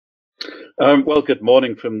Well, good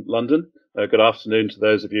morning from London. Good afternoon to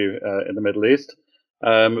those of you in the Middle East.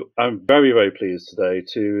 I'm very, very pleased today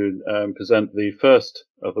to present the first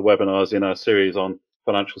of the webinars in our series on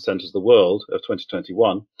financial centres of the world of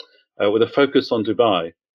 2021, with a focus on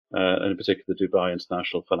Dubai, and in particular the Dubai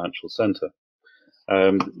International Financial Centre.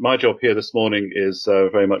 My job here this morning is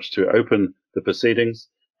very much to open the proceedings.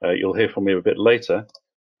 You'll hear from me a bit later.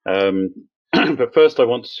 But first I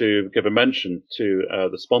want to give a mention to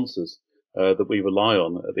the sponsors that we rely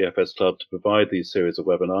on at the FS Club to provide these series of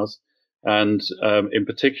webinars, and in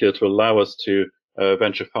particular to allow us to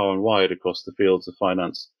venture far and wide across the fields of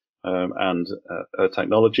finance and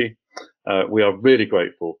technology. We are really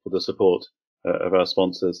grateful for the support of our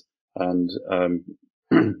sponsors, and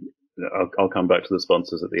I'll come back to the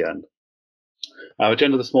sponsors at the end. Our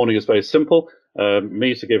agenda this morning is very simple.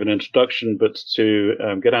 Me to give an introduction, but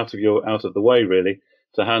to get out of the way, really,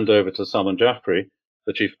 to hand over to Salmaan Jaffery,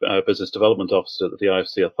 the Chief Business Development Officer at the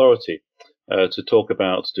DIFC Authority, to talk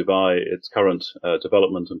about Dubai, its current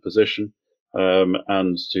development and position,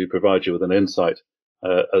 and to provide you with an insight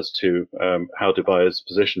as to how Dubai has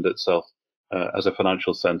positioned itself as a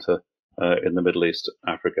financial centre in the Middle East,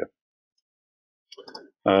 Africa.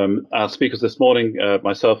 Our speakers this morning,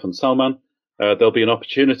 myself and Salmaan, there'll be an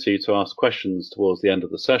opportunity to ask questions towards the end of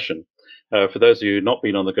the session. For those of you who've not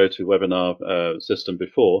been on the GoToWebinar system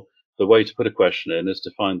before, the way to put a question in is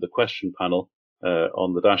to find the question panel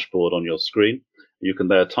on the dashboard on your screen. You can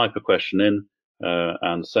there type a question in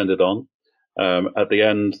and send it on. At the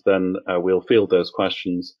end, then we'll field those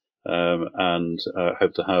questions and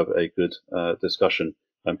hope to have a good discussion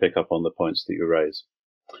and pick up on the points that you raise.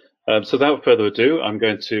 So without further ado, I'm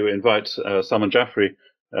going to invite Salmaan Jaffery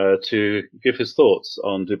to give his thoughts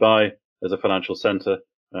on Dubai as a financial centre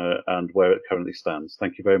and where it currently stands.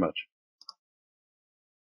 Thank you very much.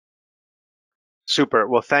 Super.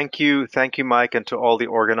 Well, thank you, Mike, and to all the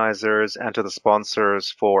organizers and to the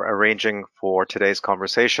sponsors for arranging for today's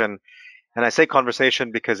conversation. And I say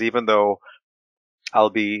conversation because even though I'll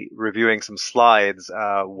be reviewing some slides,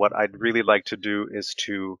 what I'd really like to do is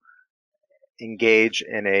to engage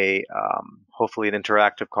in a hopefully an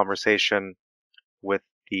interactive conversation with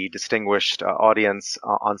the distinguished audience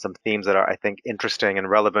on some themes that are, I think, interesting and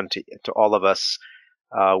relevant to all of us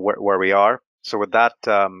where we are. So with that,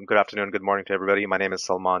 good afternoon, good morning to everybody. My name is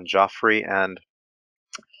Salmaan Jaffery, and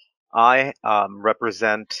I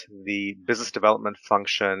represent the business development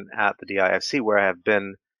function at the DIFC, where I have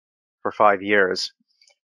been for 5 years.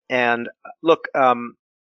 And look,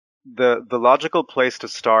 the logical place to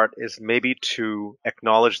start is maybe to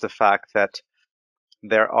acknowledge the fact that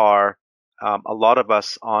there are a lot of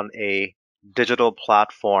us on a digital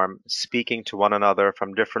platform speaking to one another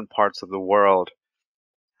from different parts of the world.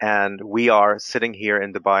 And we are sitting here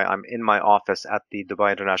in Dubai. I'm in my office at the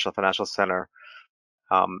Dubai International Financial Center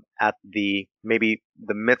at maybe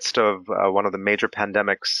the midst of one of the major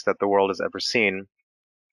pandemics that the world has ever seen.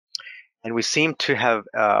 And we seem to have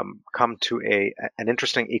come to an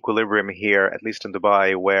interesting equilibrium here, at least in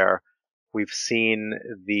Dubai, where we've seen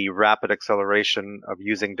the rapid acceleration of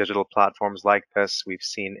using digital platforms like this. We've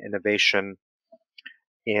seen innovation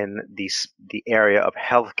in the area of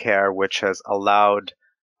healthcare, which has allowed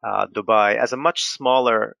Dubai, as a much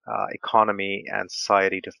smaller economy and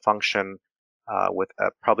society, to function with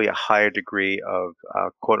probably a higher degree of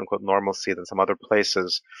quote-unquote normalcy than some other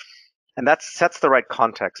places. And that sets the right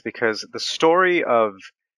context, because the story of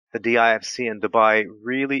the DIFC in Dubai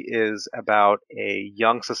really is about a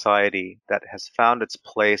young society that has found its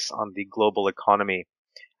place on the global economy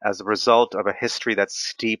as a result of a history that's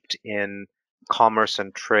steeped in commerce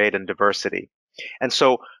and trade and diversity. And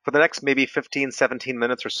so for the next maybe 15, 17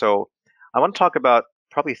 minutes or so, I want to talk about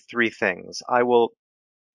probably 3 things. I will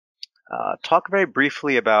talk very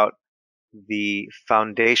briefly about the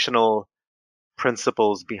foundational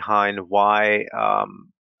principles behind why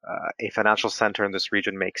a financial center in this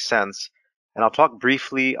region makes sense. And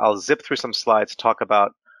I'll zip through some slides, talk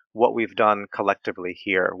about what we've done collectively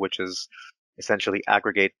here, which is essentially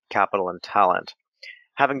aggregate capital and talent.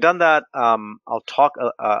 Having done that, I'll talk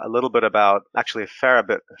a little bit about, actually a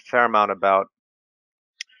fair amount about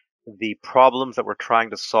the problems that we're trying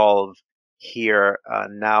to solve here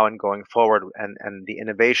now and going forward, and the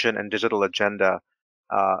innovation and digital agenda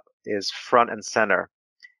is front and center.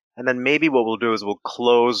 And then maybe what we'll do is we'll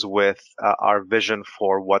close with our vision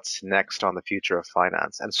for what's next on the future of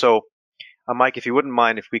finance. And so, Mike, if you wouldn't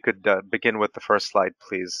mind, if we could begin with the first slide,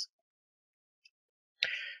 please.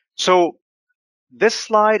 So This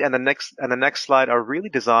slide and the next slide are really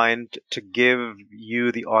designed to give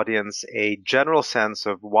you, the audience, a general sense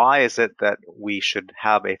of why is it that we should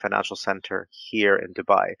have a financial center here in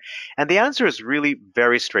Dubai. And the answer is really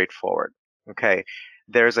very straightforward. Okay.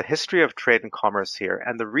 There's a history of trade and commerce here.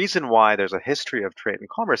 And the reason why there's a history of trade and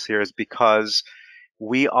commerce here is because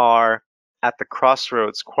we are at the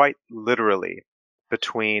crossroads, quite literally,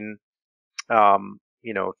 between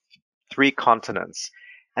you know, three continents.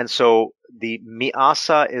 And so the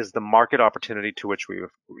Miasa is the market opportunity to which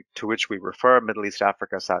we refer, Middle East,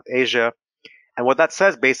 Africa, South Asia. And what that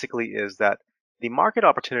says basically is that the market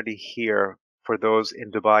opportunity here for those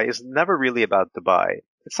in Dubai is never really about Dubai.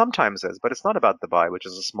 It sometimes is, but it's not about Dubai, which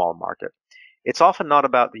is a small market. It's often not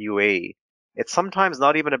about the UAE. It's sometimes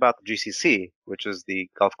not even about the GCC, which is the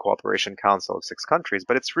Gulf Cooperation Council of 6 countries,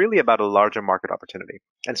 but it's really about a larger market opportunity.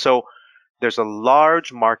 And so there's a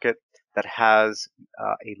large market that has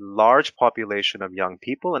a large population of young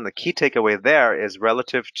people. And the key takeaway there is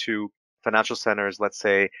relative to financial centers, let's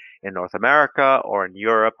say in North America or in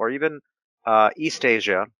Europe or even East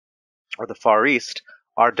Asia or the Far East,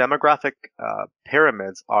 our demographic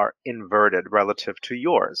pyramids are inverted relative to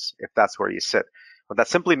yours, if that's where you sit. What that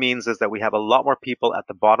simply means is that we have a lot more people at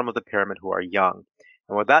the bottom of the pyramid who are young.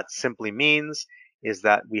 And what that simply means is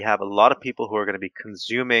that we have a lot of people who are going to be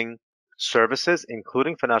consuming services,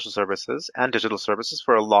 including financial services and digital services,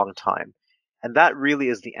 for a long time. And that really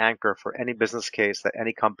is the anchor for any business case that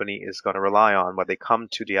any company is going to rely on when they come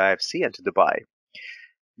to the IFC and to Dubai.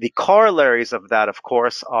 The corollaries of that, of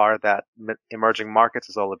course, are that emerging markets,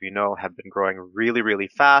 as all of you know, have been growing really, really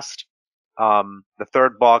fast. The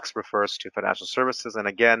third box refers to financial services. And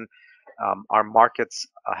again, our markets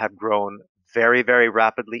have grown very, very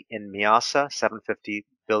rapidly in Miasa, 750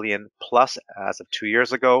 billion plus as of 2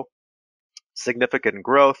 years ago. Significant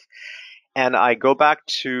growth. And I go back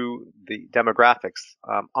to the demographics.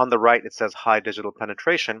 On the right, it says high digital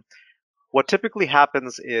penetration. What typically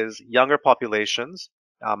happens is younger populations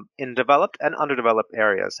in developed and underdeveloped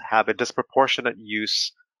areas have a disproportionate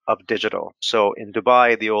use of digital. So in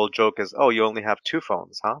Dubai, the old joke is, oh, you only have two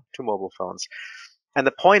phones, huh? Two mobile phones. And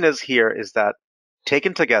the point is that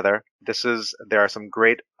taken together, there are some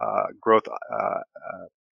great growth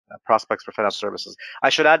prospects for financial services. I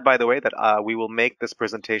should add, by the way, that we will make this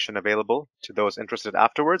presentation available to those interested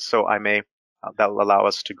afterwards. So that will allow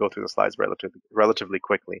us to go through the slides relatively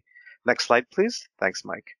quickly. Next slide, please. Thanks,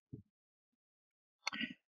 Mike.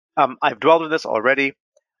 I've dwelled on this already.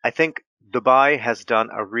 I think Dubai has done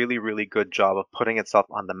a really, really good job of putting itself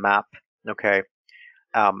on the map. Okay.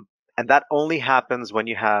 And that only happens when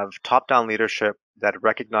you have top-down leadership that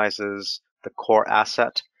recognizes the core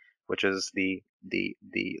asset, which is the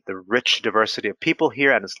rich diversity of people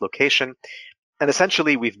here and its location. And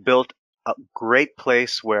essentially, we've built a great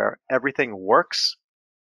place where everything works.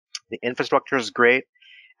 The infrastructure is great,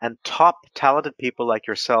 and top talented people like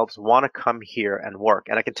yourselves want to come here and work.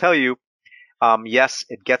 And I can tell you, yes,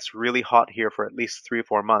 it gets really hot here for at least 3 or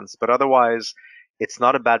 4 months, but otherwise, it's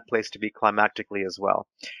not a bad place to be climactically as well.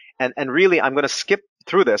 And really, I'm going to skip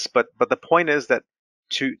through this, but the point is that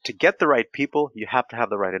to get the right people, you have to have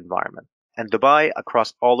the right environment. And Dubai,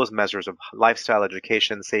 across all those measures of lifestyle,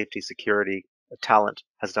 education, safety, security, talent,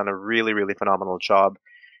 has done a really, really phenomenal job,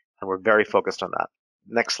 and we're very focused on that.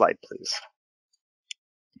 Next slide, please.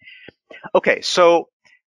 Okay, so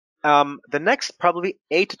the next probably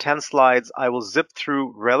 8 to 10 slides I will zip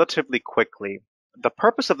through relatively quickly. The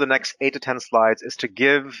purpose of the next 8 to 10 slides is to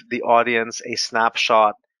give the audience a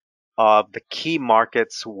snapshot of the key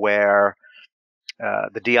markets where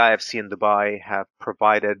the DIFC in Dubai have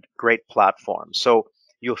provided great platforms. So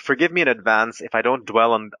you'll forgive me in advance if I don't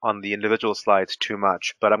dwell on the individual slides too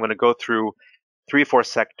much, but I'm going to go through 3 or 4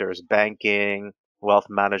 sectors: banking, wealth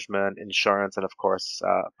management, insurance, and of course,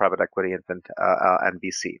 private equity and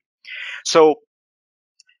VC. So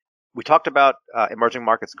we talked about emerging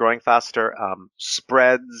markets growing faster.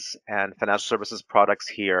 Spreads and financial services products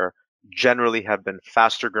here generally have been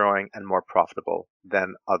faster growing and more profitable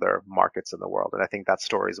than other markets in the world. And I think that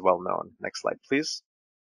story is well known. Next slide, please.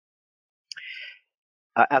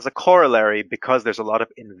 As a corollary, because there's a lot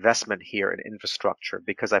of investment here in infrastructure,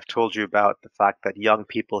 because I've told you about the fact that young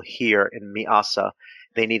people here in Miasa,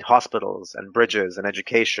 they need hospitals and bridges and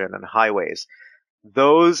education and highways.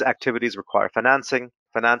 Those activities require financing.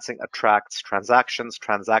 Financing attracts transactions.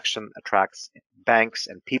 Transaction attracts banks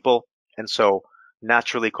and people. And so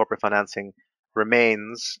naturally, corporate financing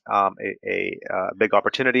remains a big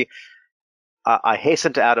opportunity. I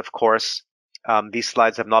hasten to add, of course, these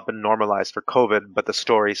slides have not been normalized for COVID, but the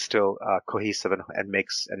story is still cohesive and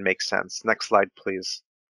makes sense. Next slide, please.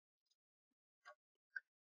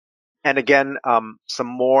 And again, some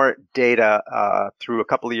more data through a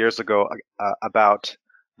couple of years ago about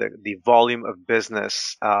the volume of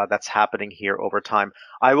business that's happening here over time.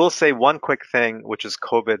 I will say one quick thing, which is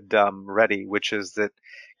COVID ready, which is that,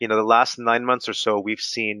 the last 9 months or so, we've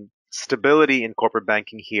seen stability in corporate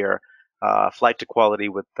banking here, flight to quality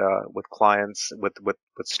with clients, with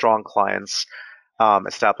strong clients,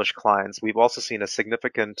 established clients. We've also seen a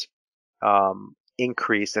significant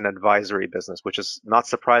increase in advisory business, which is not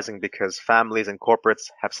surprising because families and corporates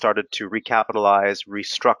have started to recapitalize,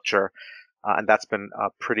 restructure, and that's been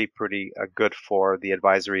pretty good for the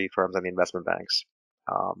advisory firms and the investment banks.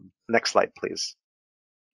 Next slide, please.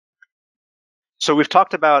 So we've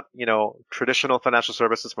talked about, traditional financial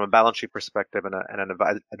services from a balance sheet perspective and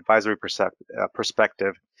an advisory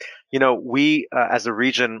perspective. We as a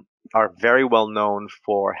region are very well known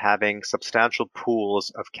for having substantial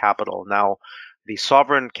pools of capital. Now, the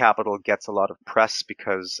sovereign capital gets a lot of press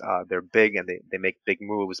because they're big and they make big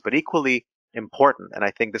moves, but equally important, and I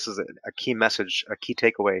think this is a key message, a key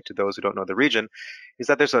takeaway to those who don't know the region, is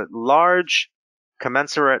that there's a large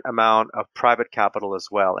commensurate amount of private capital as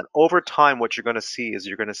well. And over time, what you're going to see is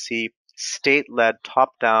you're going to see state-led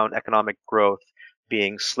top-down economic growth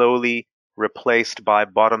being slowly replaced by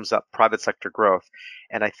bottoms-up private sector growth.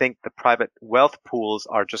 And I think the private wealth pools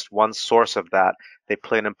are just one source of that. They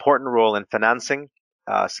play an important role in financing,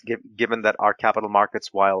 given that our capital markets,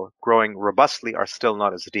 while growing robustly, are still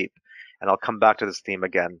not as deep. And I'll come back to this theme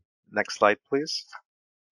again. Next slide, please.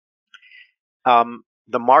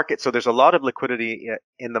 The market, so there's a lot of liquidity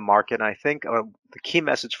in the market. And I think the key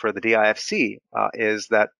message for the DIFC is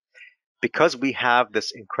that because we have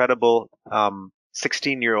this incredible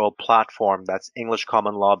 16-year-old platform that's English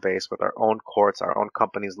common law based with our own courts, our own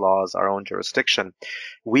companies' laws, our own jurisdiction,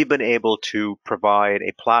 we've been able to provide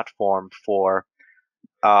a platform for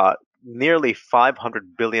nearly $500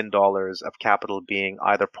 billion of capital being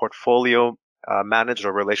either portfolio managed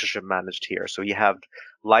or relationship managed here. So you have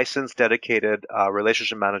licensed, dedicated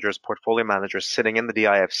relationship managers, portfolio managers sitting in the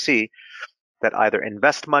DIFC that either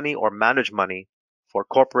invest money or manage money for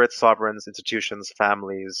corporates, sovereigns, institutions,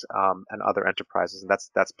 families, and other enterprises. And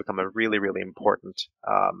that's become a really, really important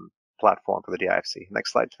platform for the DIFC.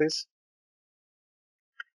 Next slide, please.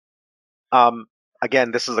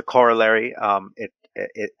 Again, this is a corollary.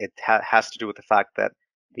 It has to do with the fact that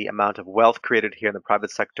the amount of wealth created here in the private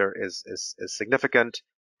sector is significant.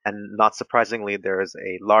 And not surprisingly, there is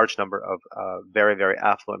a large number of very, very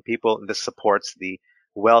affluent people. And this supports the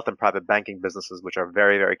wealth and private banking businesses, which are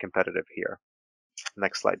very, very competitive here.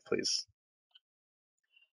 Next slide, please.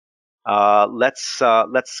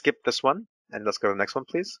 Let's skip this one and let's go to the next one,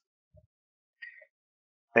 please.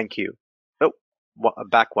 Thank you. Oh,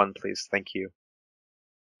 back one, please. Thank you.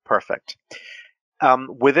 Perfect.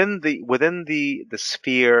 Within the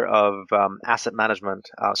sphere of asset management,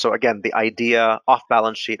 so again, the idea off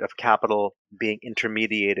balance sheet of capital being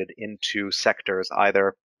intermediated into sectors,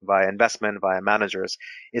 either via investment, via managers,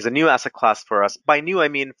 is a new asset class for us. By new, I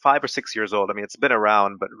mean 5 or 6 years old. I mean, it's been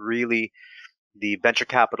around, but really the venture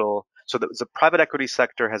capital, so the private equity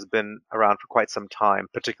sector has been around for quite some time,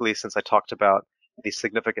 particularly since I talked about the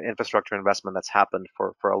significant infrastructure investment that's happened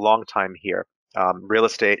for a long time here. Real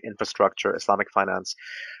estate, infrastructure, Islamic finance.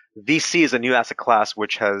 VC is a new asset class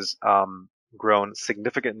which has grown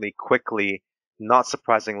significantly quickly, not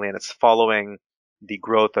surprisingly, and it's following the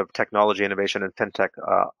growth of technology innovation and fintech,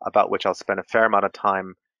 about which I'll spend a fair amount of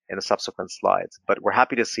time in the subsequent slides. But we're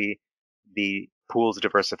happy to see the pools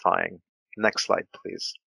diversifying. Next slide,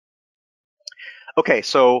 please. Okay,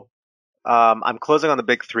 so I'm closing on the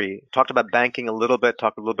big three. Talked about banking a little bit,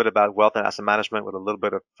 talked a little bit about wealth and asset management with a little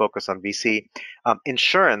bit of focus on VC.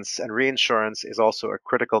 Insurance and reinsurance is also a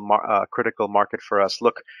critical market for us.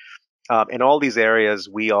 Look, in all these areas,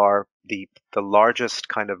 we are the largest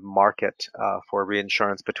kind of market for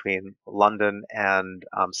reinsurance between London and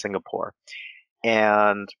Singapore.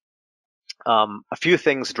 And a few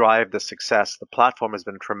things drive the success. The platform has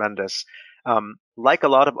been tremendous. Like a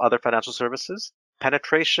lot of other financial services,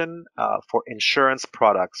 penetration for insurance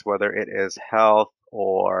products, whether it is health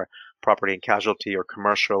or property and casualty or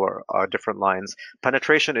commercial or different lines,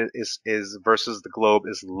 penetration is versus the globe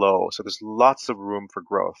is low. So there's lots of room for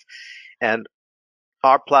growth. And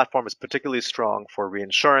our platform is particularly strong for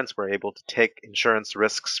reinsurance. We're able to take insurance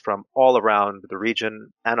risks from all around the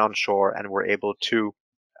region and onshore, and we're able to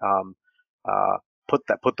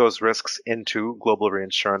put those risks into global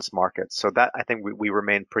reinsurance markets. So that I think we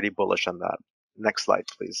remain pretty bullish on that. Next slide,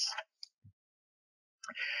 please.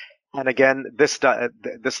 And again, this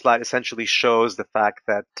slide essentially shows the fact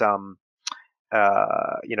that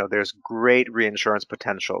there's great reinsurance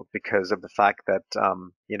potential because of the fact that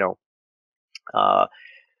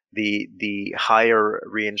The higher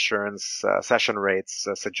reinsurance cession rates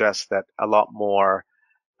suggest that a lot more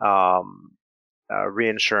um,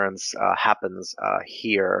 reinsurance happens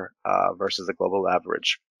here versus the global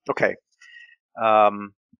average. Okay,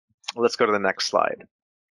 let's go to the next slide.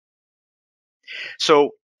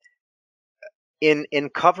 So in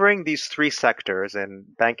covering these three sectors in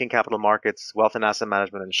banking, capital markets, wealth and asset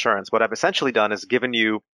management, insurance, what I've essentially done is given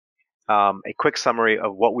you a quick summary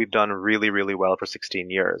of what we've done really, really well for 16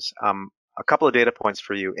 years. A couple of data points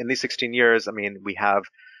for you. In these 16 years, I mean, we have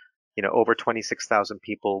over 26,000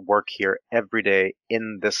 people work here every day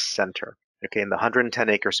in this center. Okay, in the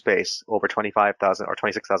 110-acre space, over 25,000 or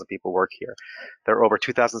 26,000 people work here. There are over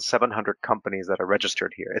 2,700 companies that are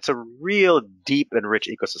registered here. It's a real deep and rich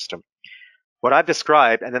ecosystem. What I've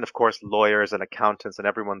described, and then of course lawyers and accountants and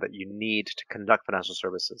everyone that you need to conduct financial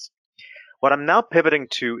services. What I'm now pivoting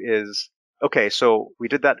to is, okay, so we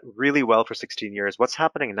did that really well for 16 years. What's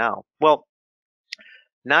happening now? Well,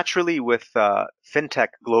 naturally with fintech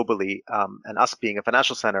globally and us being a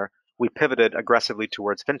financial center, we pivoted aggressively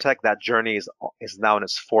towards fintech. That journey is now in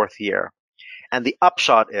its fourth year. And the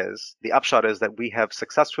upshot is that we have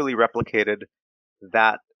successfully replicated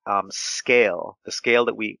that the scale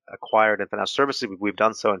that we acquired in financial services. We've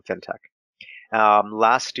done so in fintech.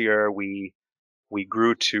 Last year, we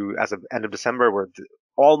grew to, as of end of December, we're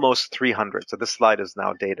almost 300. So this slide is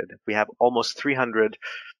now dated. We have almost 300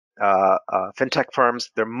 fintech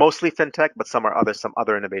firms. They're mostly fintech, but some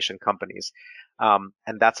other innovation companies.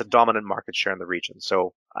 And that's a dominant market share in the region.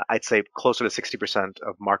 So I'd say closer to 60%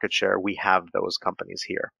 of market share, we have those companies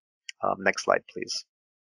here. Next slide, please.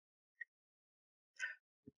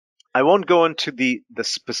 I won't go into the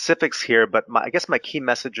specifics here, but I guess my key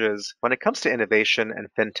message is when it comes to innovation and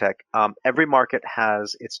fintech, every market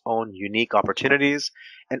has its own unique opportunities.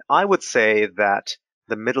 And I would say that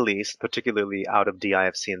the Middle East, particularly out of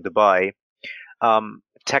DIFC in Dubai,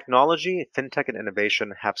 technology, fintech, and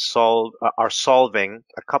innovation are solving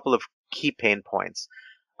a couple of key pain points.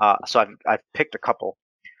 So I've picked a couple.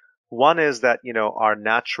 One is that our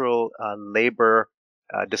natural labor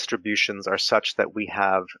distributions are such that we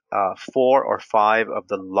have 4 or 5 of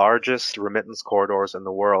the largest remittance corridors in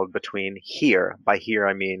the world between here, by here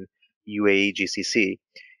I mean UAE, GCC,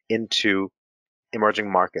 into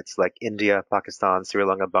emerging markets like India, Pakistan, Sri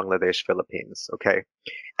Lanka, Bangladesh, Philippines. Okay,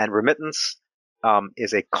 and remittance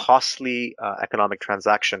is a costly economic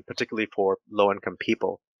transaction, particularly for low-income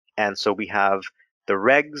people. And so we have the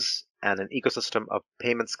regs and an ecosystem of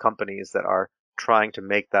payments companies that are trying to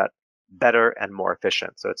make that better and more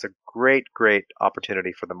efficient. So it's a great, great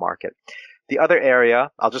opportunity for the market. The other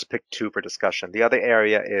area, I'll just pick 2 for discussion. The other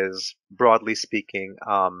area is, broadly speaking,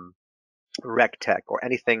 RegTech, or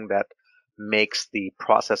anything that makes the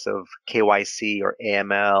process of KYC or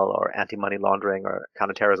AML or anti-money laundering or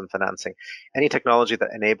counterterrorism financing, any technology that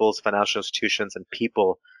enables financial institutions and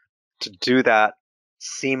people to do that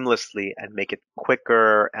seamlessly and make it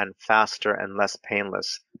quicker and faster and less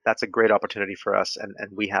painless. That's a great opportunity for us, and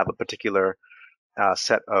we have a particular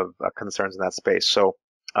set of concerns in that space. So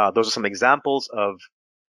those are some examples of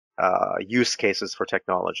use cases for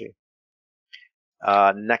technology.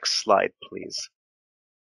 Next slide, please.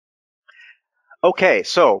 Okay,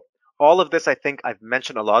 so all of this, I think I've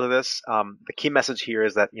mentioned a lot of this. The key message here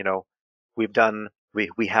is that,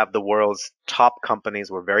 we have the world's top companies.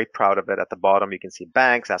 We're very proud of it. At the bottom, you can see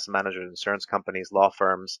banks, asset managers, insurance companies, law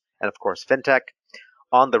firms, and of course, fintech.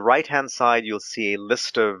 On the right-hand side, you'll see a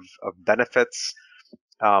list of benefits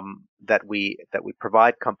that we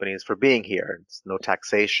provide companies for being here. It's no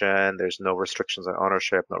taxation. There's no restrictions on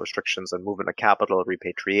ownership, no restrictions on movement of capital,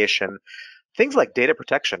 repatriation. Things like data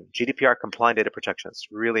protection, GDPR compliant data protection. It's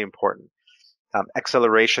really important.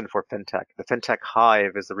 Acceleration for fintech. The Fintech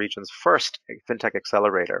Hive is the region's first fintech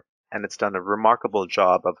accelerator, and it's done a remarkable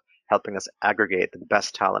job of helping us aggregate the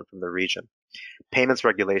best talent from the region. Payments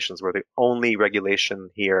regulations, we're the only regulation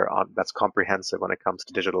here that's comprehensive when it comes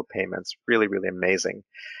to digital payments. Really, really amazing.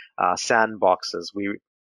 Sandboxes. We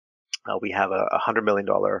have a $100 million,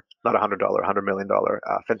 not $100 million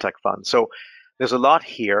fintech fund. So there's a lot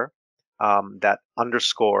here that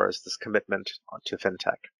underscores this commitment to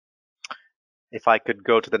fintech. If I could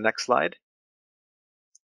go to the next slide.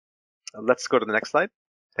 Let's go to the next slide.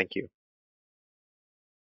 Thank you.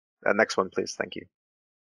 Next one, please. Thank you.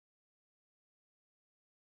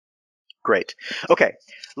 Great. Okay,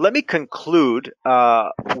 let me conclude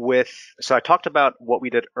so I talked about what we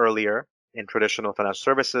did earlier in traditional financial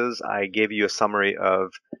services. I gave you a summary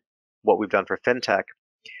of what we've done for fintech.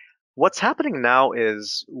 What's happening now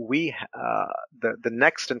is the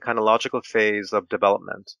next and kind of logical phase of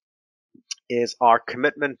development is our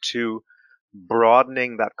commitment to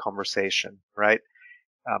broadening that conversation, right?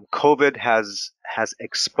 COVID has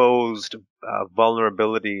exposed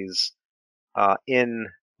vulnerabilities in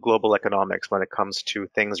global economics when it comes to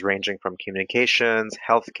things ranging from communications,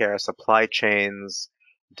 healthcare, supply chains,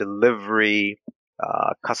 delivery,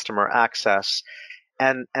 customer access.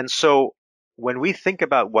 And so when we think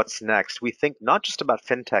about what's next, we think not just about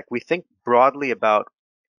fintech, we think broadly about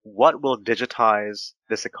what will digitize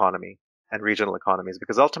this economy and regional economies.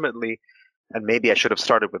 Because ultimately, and maybe I should have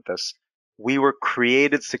started with this, we were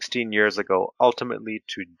created 16 years ago ultimately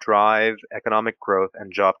to drive economic growth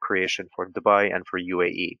and job creation for Dubai and for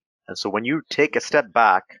UAE. And so when you take a step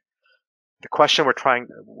back, the question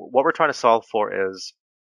what we're trying to solve for is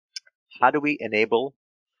how do we enable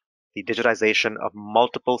the digitization of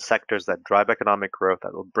multiple sectors that drive economic growth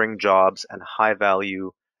that will bring jobs and high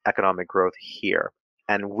value economic growth here.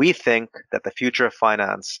 And we think that the future of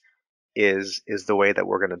finance is the way that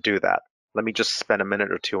we're going to do that. Let me just spend a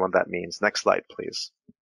minute or two on that means. Next slide, please.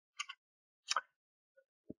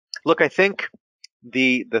 Look, I think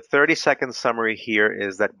the 30-second summary here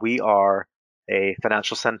is that we are a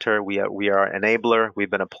financial center. We are an enabler. We've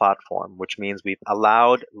been a platform, which means we've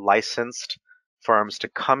allowed licensed firms to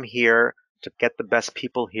come here, to get the best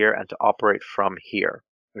people here, and to operate from here.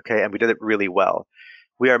 Okay, and we did it really well.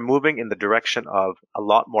 We are moving in the direction of a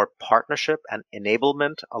lot more partnership and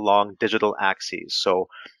enablement along digital axes. So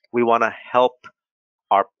we want to help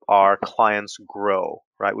our clients grow,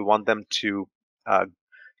 right? We want them to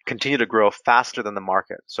continue to grow faster than the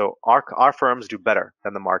market. So our firms do better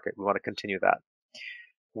than the market. We want to continue that.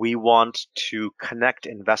 We want to connect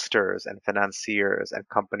investors and financiers and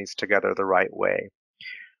companies together the right way.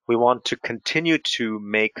 We want to continue to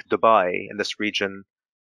make Dubai in this region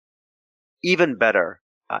even better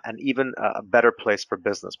and even a better place for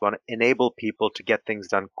business. We want to enable people to get things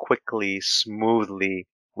done quickly, smoothly,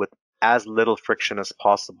 with as little friction as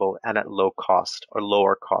possible and at low cost, or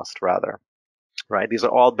lower cost rather. Right? These are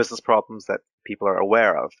all business problems that people are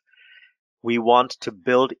aware of. We want to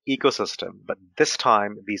build ecosystem, but this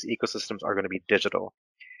time these ecosystems are going to be digital.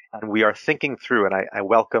 And we are thinking through, and I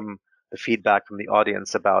welcome the feedback from the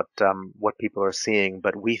audience about what people are seeing,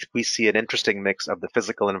 but we see an interesting mix of the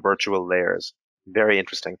physical and virtual layers. Very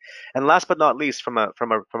interesting. And last but not least, from a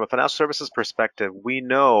financial services perspective, we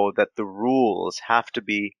know that the rules have to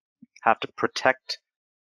protect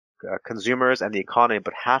consumers and the economy,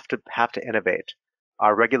 but have to innovate.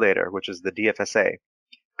 Our regulator, which is the DFSA,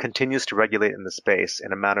 continues to regulate in the space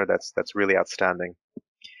in a manner that's really outstanding.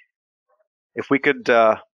 If we could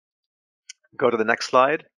go to the next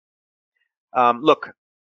slide. Look,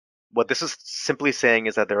 what this is simply saying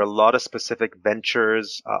is that there are a lot of specific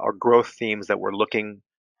ventures or growth themes that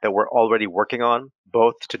we're already working on,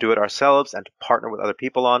 both to do it ourselves and to partner with other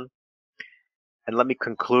people on. And let me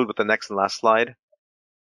conclude with the next and last slide.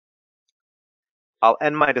 I'll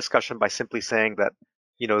end my discussion by simply saying that,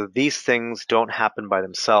 these things don't happen by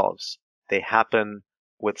themselves. They happen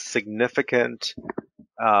with significant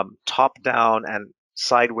top-down and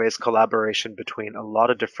sideways collaboration between a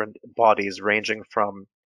lot of different bodies, ranging from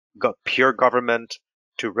pure government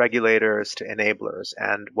to regulators to enablers.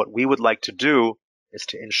 And what we would like to do is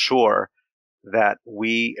to ensure that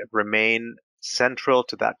we remain central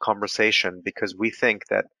to that conversation, because we think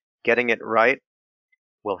that getting it right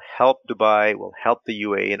will help Dubai, will help the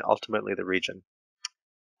UAE, and ultimately the region.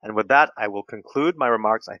 And with that, I will conclude my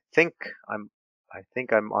remarks. I think I'm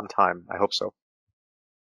on time. I hope so.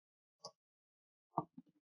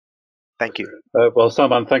 Thank you. Well,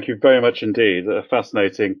 Salmaan, thank you very much indeed. A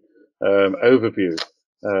fascinating overview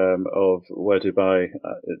of where Dubai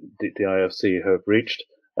DIFC have reached,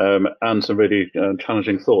 and some really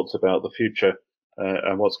challenging thoughts about the future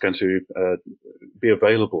and what's going to be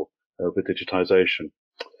available with digitization.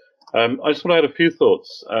 I just want to add a few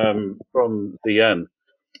thoughts from DN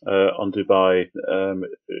on Dubai.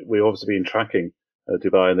 We've obviously been tracking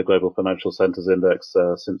Dubai in the Global Financial Centres Index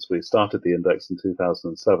since we started the index in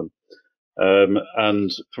 2007.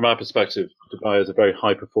 And from our perspective, Dubai is a very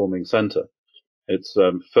high-performing centre. It's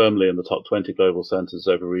firmly in the top 20 global centres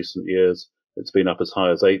over recent years. It's been up as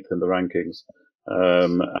high as 8th in the rankings,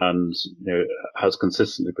 and has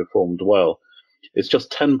consistently performed well. It's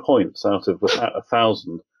just 10 points out of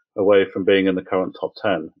 1,000 away from being in the current top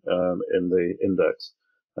 10 in the index.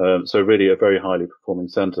 So really a very highly performing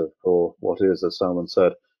centre for what is, as Salmaan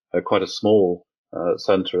said, quite a small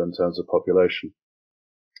centre in terms of population.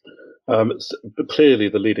 But clearly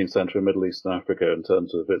the leading centre in Middle East and Africa in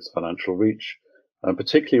terms of its financial reach, and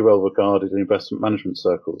particularly well regarded in investment management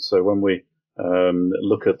circles. So when we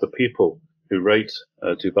look at the people who rate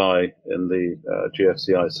Dubai in the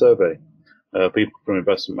GFCI survey, people from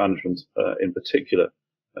investment management in particular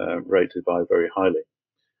rate Dubai very highly.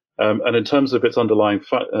 And in terms of its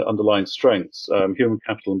underlying strengths, human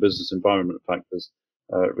capital and business environment factors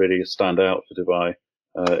really stand out for Dubai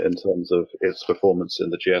in terms of its performance in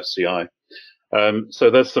the GFCI. So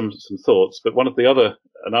there's some thoughts, but one of the other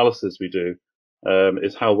analyses we do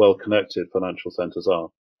is how well connected financial centres are.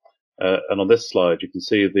 And on this slide, you can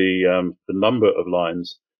see the number of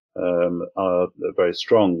lines are very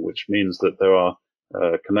strong, which means that there are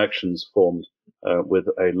connections formed with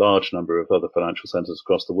a large number of other financial centres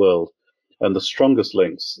across the world. And the strongest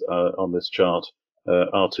links on this chart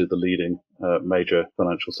are to the leading major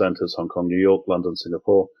financial centres, Hong Kong, New York, London,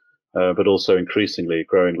 Singapore, but also increasingly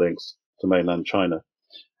growing links to mainland China.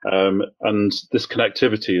 And this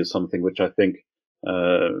connectivity is something which I think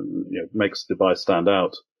makes Dubai stand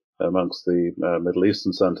out amongst the Middle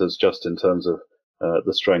Eastern centres, just in terms of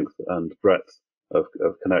the strength and breadth of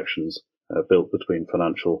connections built between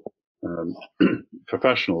financial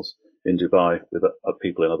professionals in Dubai with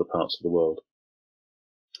people in other parts of the world.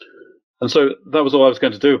 And so that was all I was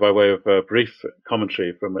going to do by way of a brief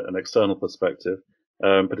commentary from an external perspective.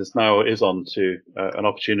 But it now is on to an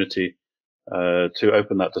opportunity to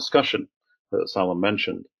open that discussion that Salmaan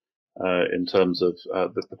mentioned in terms of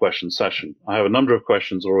the question session. I have a number of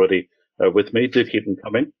questions already with me. Do keep them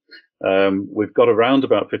coming. We've got around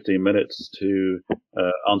about 15 minutes to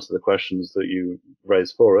answer the questions that you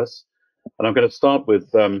raise for us. And I'm going to start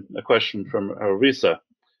with a question from Risa,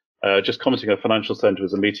 just commenting a financial centre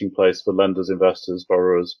is a meeting place for lenders, investors,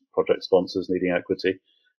 borrowers, project sponsors needing equity.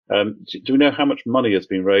 Do we know how much money has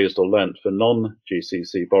been raised or lent for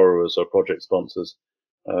non-GCC borrowers or project sponsors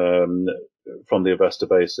from the investor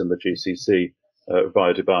base in the GCC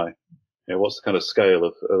via Dubai? What's the kind of scale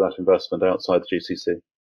of that investment outside the GCC?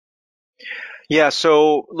 Yeah,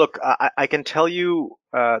 so look, I can tell you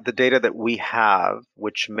the data that we have,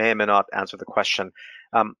 which may or may not answer the question.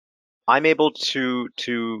 I'm able to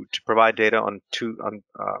provide data on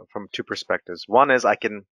from two perspectives. One is I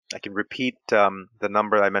can repeat the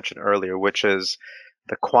number I mentioned earlier, which is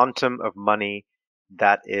the quantum of money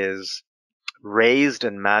that is raised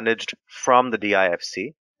and managed from the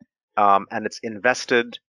DIFC, and it's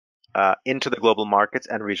invested into the global markets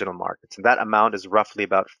and regional markets. And that amount is roughly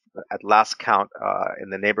about, at last count, in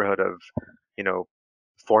the neighborhood of,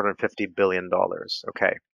 $450 billion.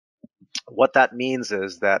 Okay. What that means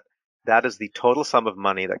is that is the total sum of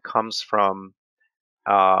money that comes from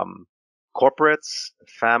corporates,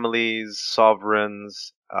 families,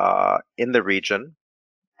 sovereigns in the region,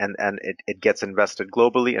 and it gets invested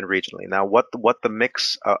globally and regionally. Now, what the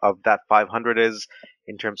mix of that 500 is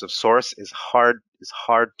in terms of source is hard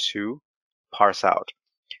to parse out.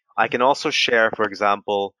 I can also share, for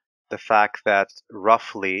example, the fact that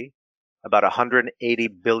roughly about $180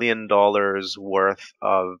 billion worth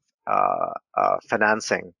of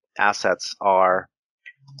financing assets are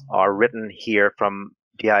written here from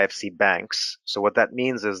DIFC banks. So what that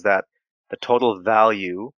means is that the total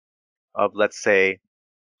value of, let's say,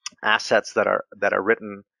 assets that are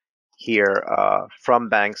written here from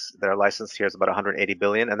banks that are licensed here is about 180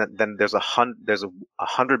 billion, and then there's a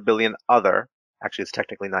 100 billion other. Actually, it's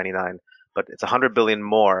technically 99, but it's 100 billion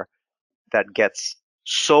more that gets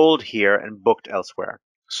sold here and booked elsewhere.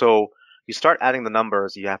 So you start adding the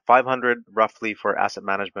numbers. You have 500 roughly for asset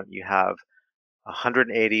management. You have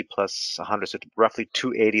 180 plus 100, so roughly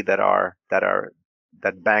 280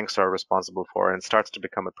 that banks are responsible for, and it starts to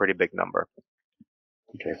become a pretty big number.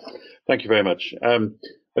 Okay, thank you very much.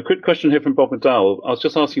 A quick question here from Bob McDowell. I was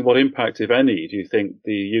just asking what impact, if any, do you think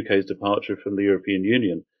the UK's departure from the European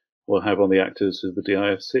Union will have on the actors of the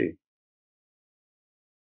DIFC?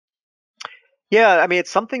 Yeah, I mean,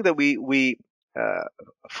 it's something that we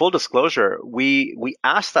full disclosure, we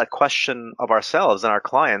asked that question of ourselves and our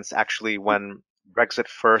clients actually when Brexit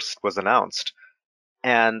first was announced.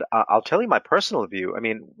 And I'll tell you my personal view. I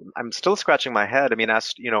mean, I'm still scratching my head. I mean,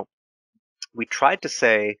 we tried to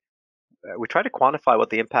quantify what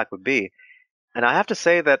the impact would be. And I have to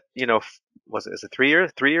say that, is it 3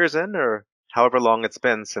 years, 3 years in, or however long it's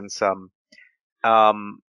been since,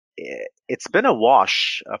 it's been a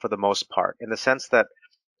wash for the most part, in the sense that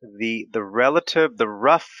the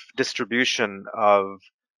rough distribution of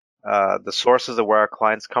the sources of where our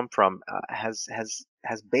clients come from has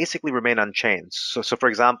basically remained unchanged. So for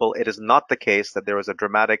example, it is not the case that there was a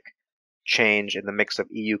dramatic change in the mix of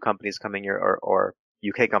EU companies coming here or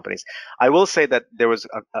UK companies. I will say that there was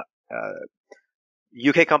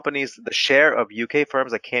UK companies, the share of UK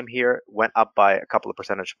firms that came here went up by a couple of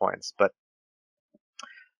percentage points. But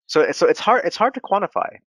so it's hard to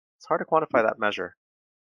quantify. It's hard to quantify that measure.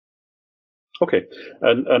 Okay,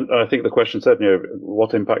 and I think the question said,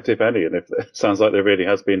 what impact, if any, and if it sounds like there really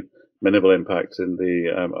has been minimal impact in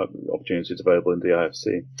the opportunities available in the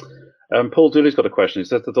IFC. Paul Dooley's got a question. He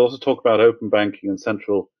says there's also talk about open banking and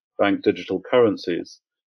central bank digital currencies,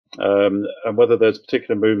 and whether there's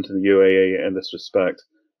particular movement in the UAE in this respect.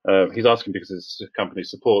 He's asking because his company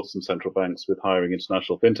supports some central banks with hiring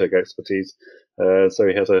international fintech expertise, so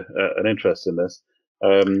he has an interest in this.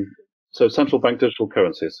 So central bank digital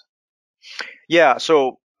currencies. Yeah.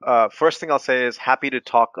 So first thing I'll say is happy to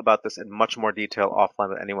talk about this in much more detail offline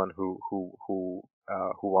with anyone who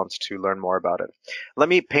wants to learn more about it. Let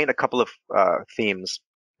me paint a couple of themes.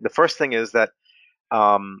 The first thing is that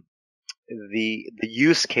um, the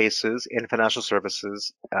use cases in financial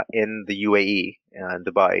services in the UAE and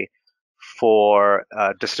Dubai for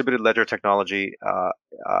distributed ledger technology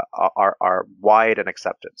are wide and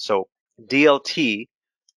accepted. So DLT,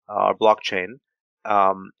 blockchain,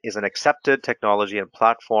 is an accepted technology and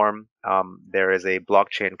platform. There is a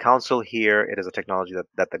blockchain council here. It is a technology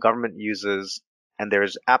that the government uses, and there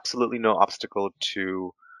is absolutely no obstacle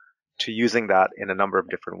to using that in a number of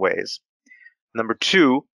different ways. Number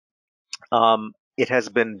two, it has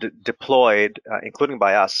been deployed, including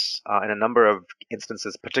by us, in a number of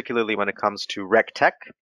instances, particularly when it comes to RegTech.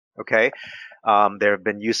 Okay, there have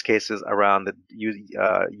been use cases around the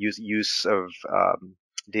use of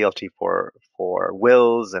DLT for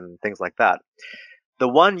wills and things like that. The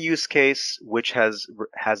one use case which has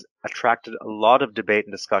attracted a lot of debate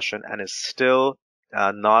and discussion and is still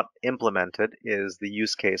not implemented is the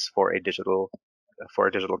use case for a digital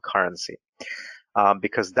currency,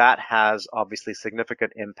 because that has obviously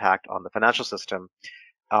significant impact on the financial system.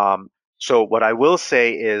 So what I will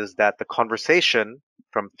say is that the conversation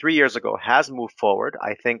from 3 years ago has moved forward.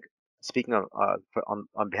 I think, speaking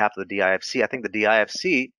on behalf of the DIFC, I think the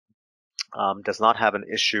DIFC does not have an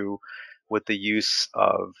issue with the use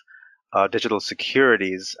of digital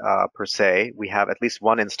securities per se. We have at least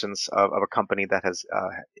one instance of a company that has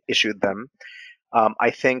issued them.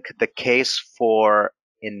 I think the case for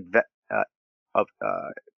of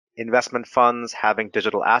investment funds having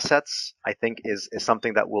digital assets, I think is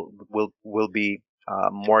something that will be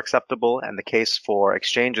more acceptable, and the case for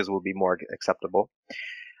exchanges will be more acceptable.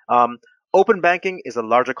 Um, Open banking is a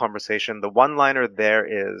larger conversation. The one-liner there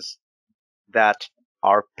is that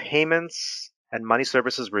our payments and money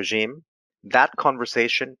services regime, that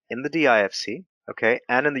conversation in the DIFC, okay,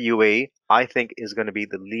 and in the UAE, I think is going to be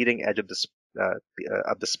the leading edge of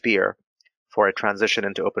the spear for a transition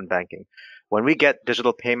into open banking. When we get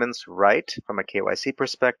digital payments right from a KYC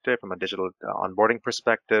perspective, from a digital onboarding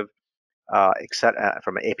perspective,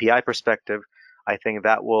 from an API perspective, I think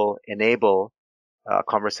that will enable a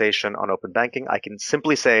conversation on open banking. I can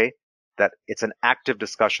simply say that it's an active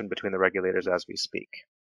discussion between the regulators as we speak.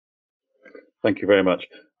 Thank you very much.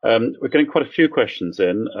 We're getting quite a few questions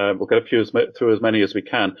in. We'll get through as many as we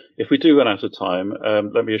can. If we do run out of time,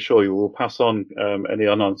 let me assure you we'll pass on any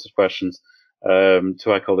unanswered questions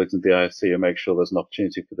to our colleagues in the IFC and make sure there's an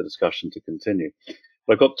opportunity for the discussion to continue.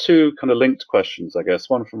 But I've got two kind of linked questions, I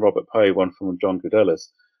guess, one from Robert Pay, one from John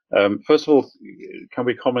Goudelis. First of all, can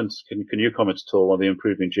you comment at all on the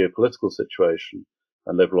improving geopolitical situation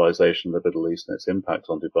and liberalisation of the Middle East and its impact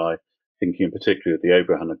on Dubai, thinking in particular of the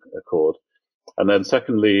Abraham Accord? And then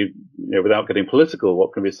secondly, without getting political,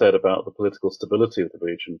 what can be said about the political stability of the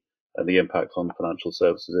region and the impact on the financial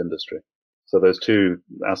services industry? So those two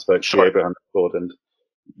aspects, Sure. the Abraham Accord and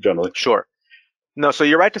generally. Sure. No, so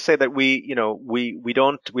you're right to say that we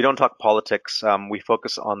don't talk politics. We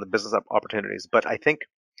focus on the business opportunities. But I think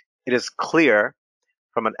it is clear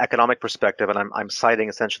from an economic perspective, and I'm citing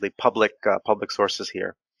essentially public sources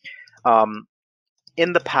here.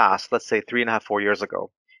 In the past, let's say 3.5, 4 years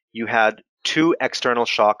ago, you had two external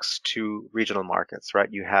shocks to regional markets, right?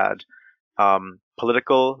 You had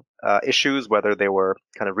political issues, whether they were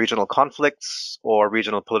kind of regional conflicts or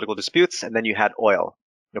regional political disputes, and then you had oil.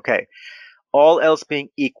 Okay, all else being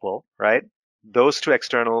equal, right? Those two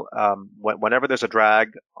external, whenever there's a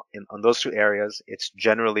drag on those two areas, it's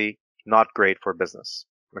generally not great for business.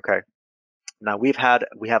 Okay. Now we have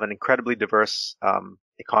an incredibly diverse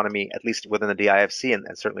economy, at least within the DIFC and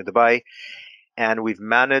certainly Dubai, and we've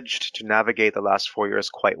managed to navigate the last 4 years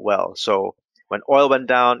quite well. So when oil went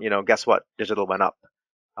down, guess what? Digital went up.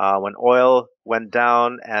 When oil went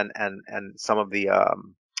down and some of the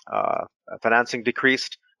financing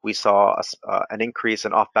decreased, we saw an increase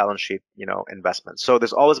in off-balance sheet, investments. So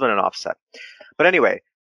there's always been an offset. But anyway,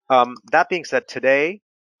 that being said, today,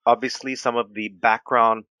 obviously, some of the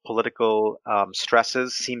background political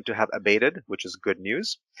stresses seem to have abated, which is good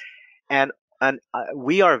news. And And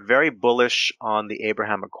we are very bullish on the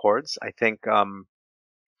Abraham Accords. I think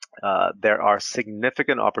there are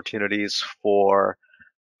significant opportunities for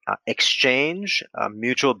exchange,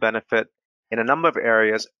 mutual benefit in a number of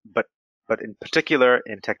areas, but in particular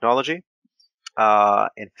in technology,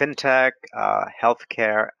 in fintech,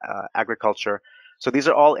 healthcare, agriculture. So these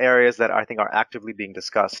are all areas that I think are actively being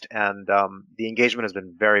discussed, and the engagement has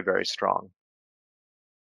been very, very strong.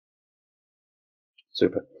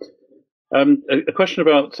 Super. A question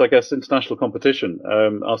about, I guess, international competition,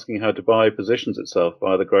 asking how Dubai positions itself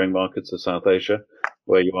via the growing markets of South Asia,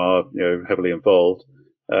 where you are, heavily involved,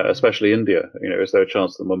 especially India. Is there a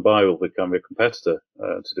chance that Mumbai will become a competitor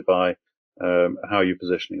to Dubai? How are you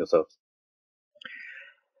positioning yourself?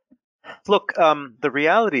 Look, the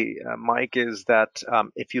reality, Mike, is that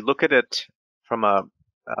if you look at it from a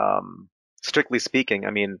strictly speaking,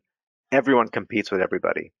 I mean, everyone competes with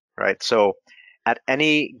everybody, right? So at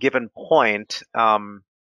any given point,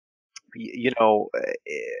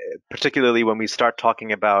 particularly when we start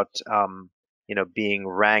talking about, being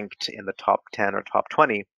ranked in the top 10 or top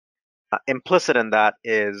 20, implicit in that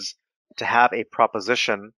is to have a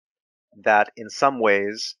proposition that in some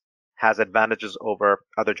ways has advantages over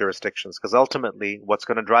other jurisdictions. Because ultimately, what's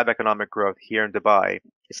going to drive economic growth here in Dubai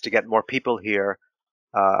is to get more people here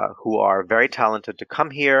who are very talented to come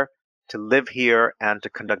here, to live here, and to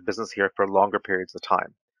conduct business here for longer periods of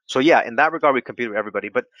time. So yeah, in that regard, we compete with everybody,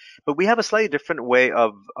 but we have a slightly different way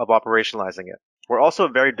of operationalizing it. We're also a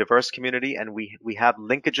very diverse community, and we have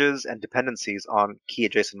linkages and dependencies on key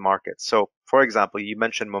adjacent markets. So, for example, you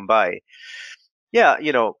mentioned Mumbai. Yeah,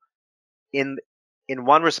 in in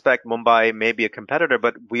one respect, Mumbai may be a competitor,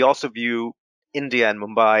 but we also view India and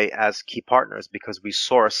Mumbai as key partners because we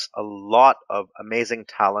source a lot of amazing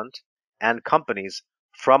talent and companies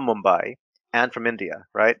from Mumbai and from India,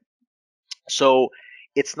 right? So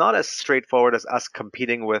it's not as straightforward as us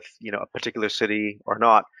competing with, a particular city or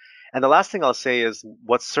not. And the last thing I'll say is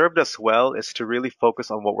what served us well is to really focus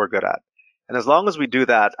on what we're good at. And as long as we do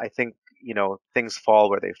that, I think, things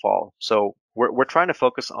fall where they fall. So we're trying to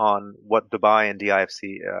focus on what Dubai and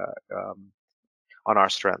DIFC on our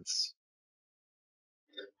strengths.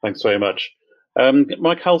 Thanks very much.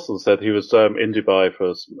 Mike Halsell said he was in Dubai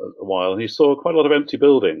for a while, and he saw quite a lot of empty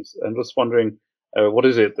buildings, and was wondering what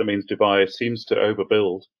is it that means Dubai seems to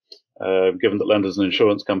overbuild, given that lenders and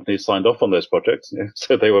insurance companies signed off on those projects,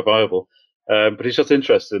 so they were viable. But he's just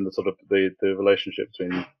interested in the sort of the relationship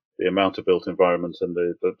between the amount of built environment and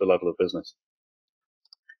the level of business.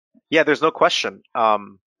 Yeah, there's no question. I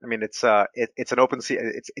mean, it's an open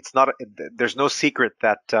it's not there's no secret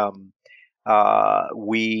that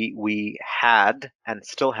we had and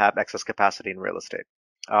still have excess capacity in real estate.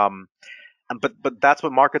 But that's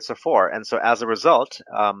what markets are for. And so as a result,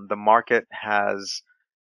 the market has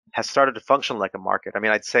started to function like a market. I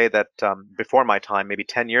mean, I'd say that before my time, maybe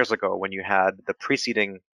 10 years ago, when you had the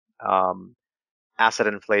preceding um, asset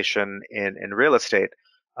inflation in real estate,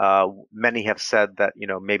 many have said that,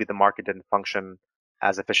 maybe the market didn't function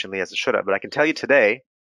as efficiently as it should have. But I can tell you today,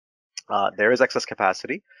 there is excess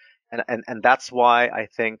capacity. And that's why I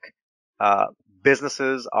think uh,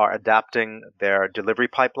 businesses are adapting their delivery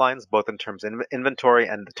pipelines, both in terms of inventory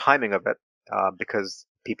and the timing of it, because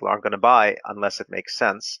people aren't going to buy unless it makes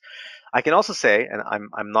sense. I can also say, and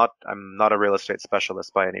I'm not a real estate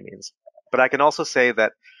specialist by any means, but I can also say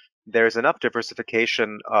that there's enough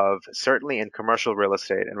diversification of certainly in commercial real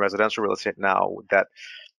estate and residential real estate now that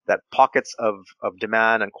pockets of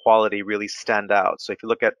demand and quality really stand out. So if you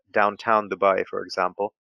look at downtown Dubai, for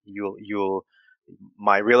example, you'll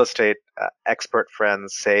my real estate expert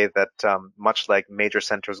friends say that much like major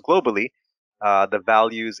centers globally, the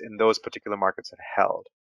values in those particular markets have held.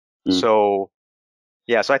 Mm. So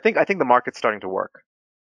yeah, so I think the market's starting to work.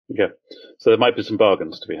 Okay, so there might be some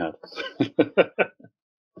bargains to be had.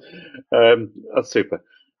 That's super.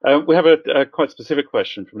 We have a quite specific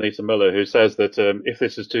question from Lisa Muller, who says that if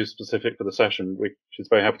this is too specific for the session, she's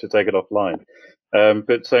very happy to take it offline.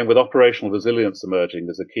 But saying with operational resilience emerging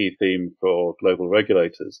as a key theme for global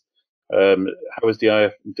regulators, how is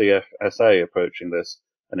DFSA approaching this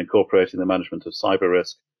and incorporating the management of cyber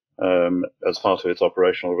risk as part of its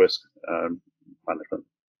operational risk management?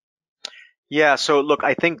 Yeah, so look,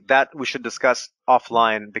 I think that we should discuss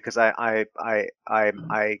offline because I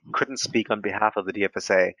couldn't speak on behalf of the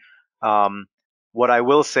DFSA. What I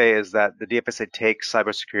will say is that the DFSA takes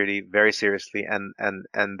cybersecurity very seriously, and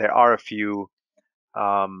there are a few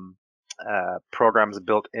programs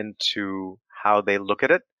built into how they look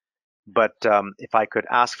at it. But if I could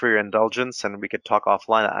ask for your indulgence and we could talk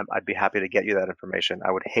offline, I'd be happy to get you that information.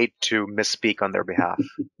 I would hate to misspeak on their behalf.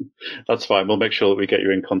 That's fine. We'll make sure that we get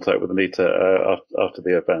you in contact with Anita after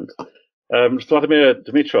the event. Vladimir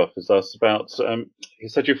Dimitrov has asked about, he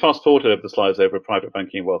said you fast forwarded over the slides over private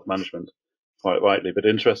banking and wealth management, quite rightly, but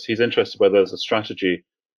he's interested whether there's a strategy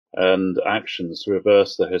and actions to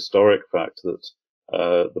reverse the historic fact that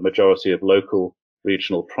the majority of local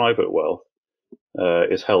regional private wealth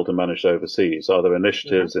is held and managed overseas. Are there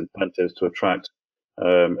initiatives, incentives to attract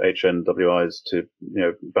HNWIs to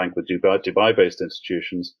bank with Dubai-based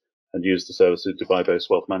institutions and use the services of Dubai-based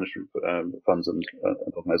wealth management funds and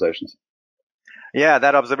organizations? Yeah,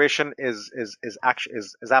 that observation is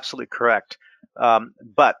absolutely correct.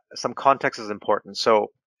 But some context is important.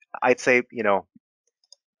 So I'd say, pre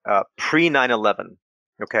 9/11,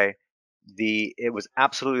 okay, it was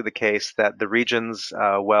absolutely the case that the region's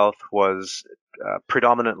wealth was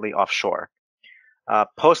predominantly offshore.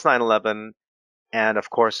 Post 9/11, and of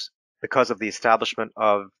course, because of the establishment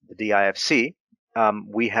of the DIFC,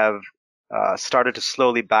 we have started to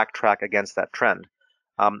slowly backtrack against that trend.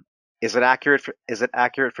 Is it accurate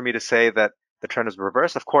for me to say that the trend is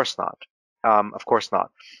reversed? Of course not. Of course not.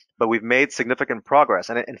 But we've made significant progress,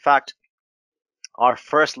 and in fact, our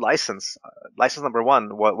first license number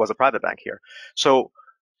one, was a private bank here. So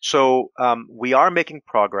we are making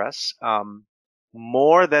progress.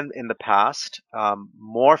 More than in the past,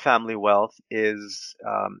 more family wealth is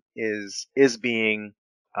being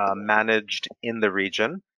managed in the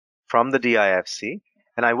region from the DIFC.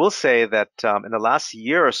 And I will say that in the last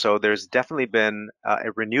year or so, there's definitely been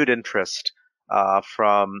a renewed interest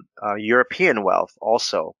from European wealth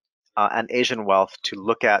also and Asian wealth to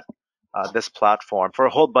look at this platform for a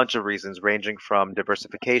whole bunch of reasons, ranging from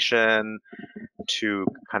diversification to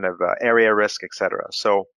kind of area risk, etc.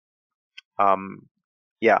 So,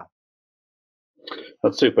 yeah.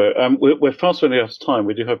 That's super. We're fast running out of time.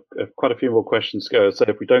 We do have quite a few more questions to go. So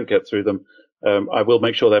if we don't get through them, I will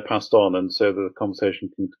make sure they're passed on, and so the conversation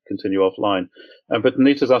can continue offline. But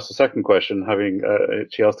Anita's asked a second question,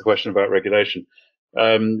 she asked a question about regulation.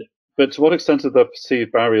 But to what extent are the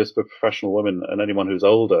perceived barriers for professional women and anyone who's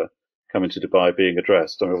older coming to Dubai being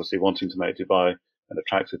addressed? I'm obviously wanting to make Dubai an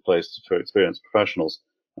attractive place for experienced professionals.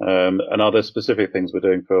 And are there specific things we're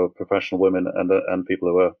doing for professional women and people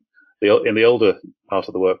who are in the older part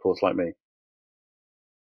of the workforce like me?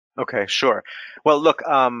 Okay, sure. Well, look,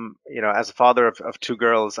 as a father of two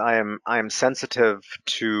girls, I am sensitive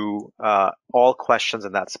to all questions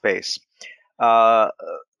in that space. Uh,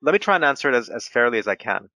 Let me try and answer it as fairly as I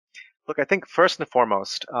can. Look, I think first and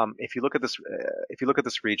foremost, if you look at this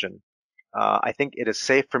region, I think it is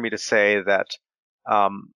safe for me to say that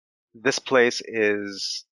um, this place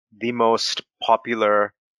is the most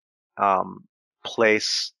popular um,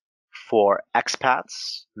 place for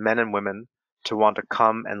expats, men and women, to want to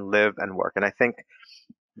come and live and work. And I think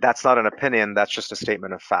that's not an opinion, that's just a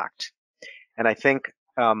statement of fact. And I think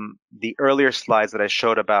the earlier slides that I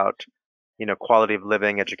showed about, quality of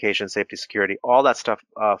living, education, safety, security, all that stuff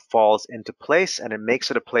falls into place, and it makes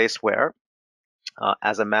it a place where,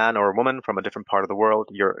 as a man or a woman from a different part of the world,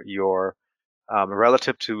 you're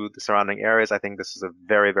relative to the surrounding areas. I think this is a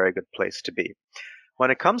very, very good place to be. When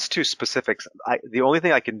it comes to specifics, the only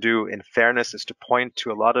thing I can do in fairness is to point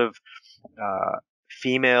to a lot of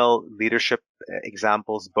female leadership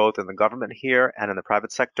examples, both in the government here and in the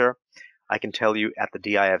private sector. I can tell you at the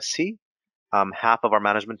DIFC, half of our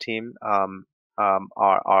management team are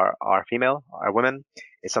female, are women.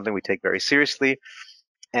 It's something we take very seriously.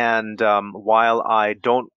 And while I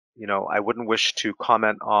don't, I wouldn't wish to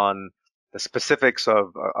comment on the specifics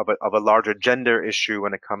of a larger gender issue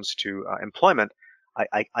when it comes to employment,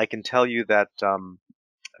 I can tell you that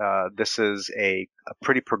this is a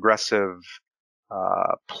pretty progressive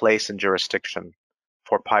place and jurisdiction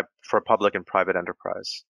for public and private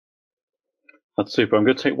enterprise. That's super. I'm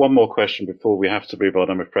going to take one more question before we have to move on,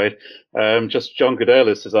 I'm afraid. Just John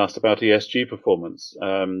Goodelis has asked about ESG performance.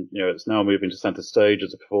 It's now moving to center stage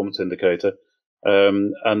as a performance indicator.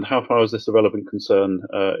 And how far is this a relevant concern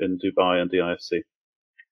in Dubai and DIFC?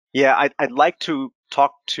 Yeah, I'd like to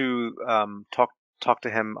talk to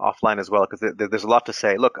him offline as well, because there's a lot to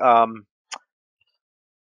say. Look, how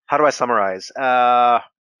do I summarize?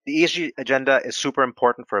 The ESG agenda is super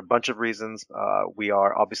important for a bunch of reasons. We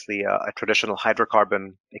are obviously a traditional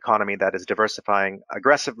hydrocarbon economy that is diversifying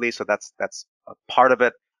aggressively, so that's a part of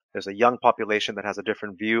it. There's a young population that has a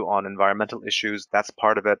different view on environmental issues. That's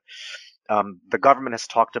part of it. The government has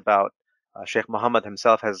talked about, Sheikh Mohammed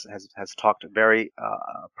himself has talked very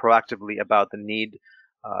proactively about the need,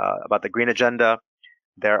 about the green agenda.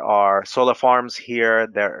 There are solar farms here.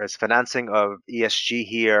 There is financing of ESG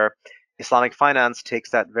here. Islamic finance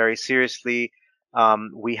takes that very seriously.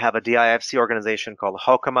 We have a DIFC organization called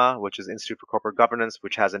HOCAMA, which is Institute for Corporate Governance,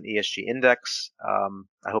 which has an ESG index.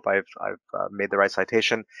 I hope I've made the right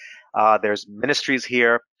citation. There's ministries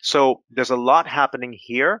here. So there's a lot happening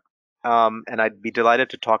here. And I'd be delighted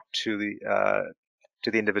to talk to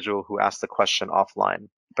the individual who asked the question offline.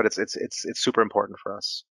 But it's super important for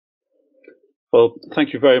us. Well,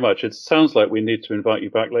 thank you very much. It sounds like we need to invite you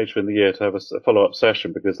back later in the year to have a follow-up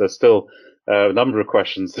session, because there's still a number of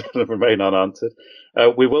questions that remain unanswered.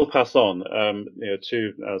 We will pass on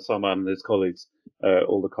to Salmaan and his colleagues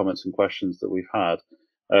all the comments and questions that we've had.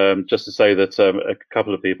 Just to say that a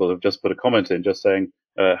couple of people have just put a comment in, just saying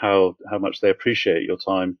how much they appreciate your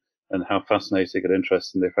time and how fascinating and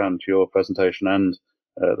interesting they found your presentation and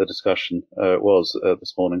the discussion was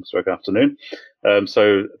this morning, afternoon.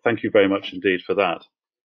 So thank you very much indeed for that.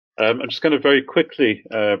 I'm just going to very quickly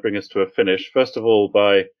bring us to a finish. First of all,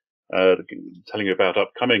 by telling you about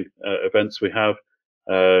upcoming events we have.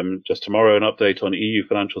 Just tomorrow, an update on EU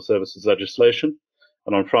financial services legislation.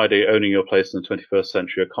 And on Friday, owning your place in the 21st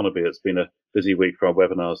century economy. It's been a busy week for our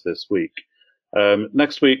webinars this week.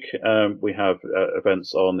 Next week, we have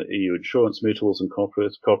events on EU insurance mutuals and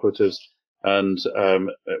cooperatives, and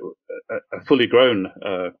a fully grown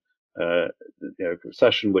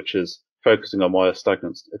session which is focusing on why a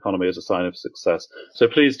stagnant economy is a sign of success. So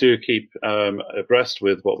please do keep abreast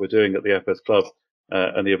with what we're doing at the FS Club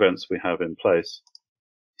and the events we have in place.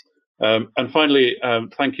 And finally,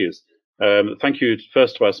 thank yous. Thank you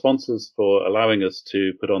first to our sponsors for allowing us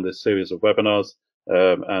to put on this series of webinars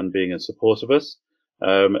and being in support of us.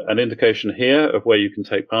 An indication here of where you can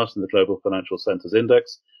take part in the Global Financial Centres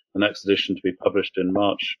Index, the next edition to be published in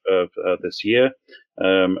March of this year.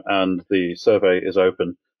 And the survey is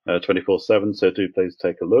open 24/7, so do please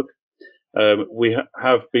take a look. We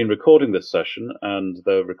have been recording this session, and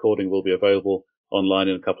the recording will be available online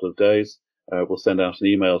in a couple of days. We'll send out an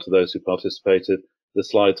email to those who participated. The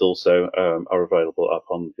slides also are available up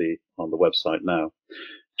on the website now.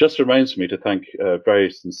 Just remains for me to thank very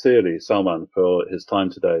sincerely Salmaan for his time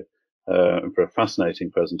today and for a fascinating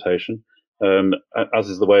presentation. As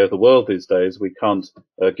is the way of the world these days, we can't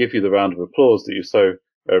give you the round of applause that you so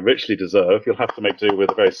richly deserve. You'll have to make do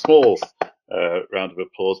with a very small round of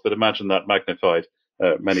applause, but imagine that magnified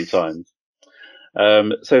many times.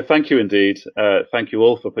 So thank you indeed. Thank you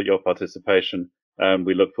all for your participation.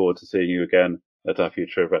 We look forward to seeing you again at our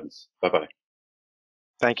future events. Bye-bye.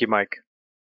 Thank you, Mike.